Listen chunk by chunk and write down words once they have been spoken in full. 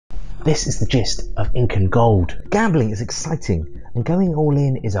This is the gist of Incan Gold. Gambling is exciting and going all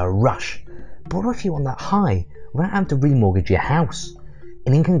in is a rush. But what if you want that high without having to remortgage your house?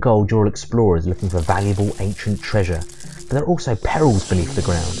 In Incan Gold, you're all explorers looking for valuable ancient treasure, but there are also perils beneath the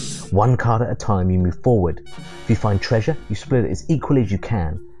ground. One card at a time you move forward. If you find treasure, you split it as equally as you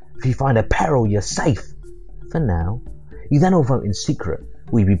can. If you find a peril, you're safe. For now. You then all vote in secret.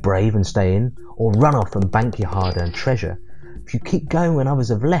 Will you be brave and stay in, or run off and bank your hard-earned treasure? If you keep going when others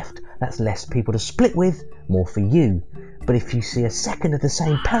have left, that's less people to split with, more for you. But if you see a second of the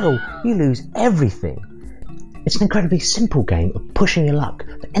same peril, you lose everything. It's an incredibly simple game of pushing your luck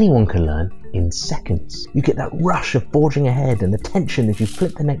that anyone can learn in seconds. You get that rush of forging ahead and the tension as you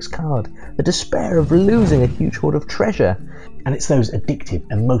flip the next card, the despair of losing a huge hoard of treasure. And it's those addictive,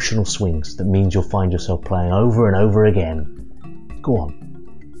 emotional swings that means you'll find yourself playing over and over again. Go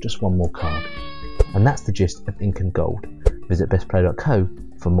on, just one more card. And that's the gist of Incan Gold. Visit bestplayer.co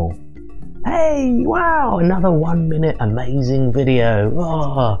for more. Hey, wow, another 1 minute amazing video.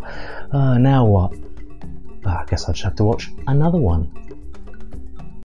 Now what? I guess I'll just have to watch another one.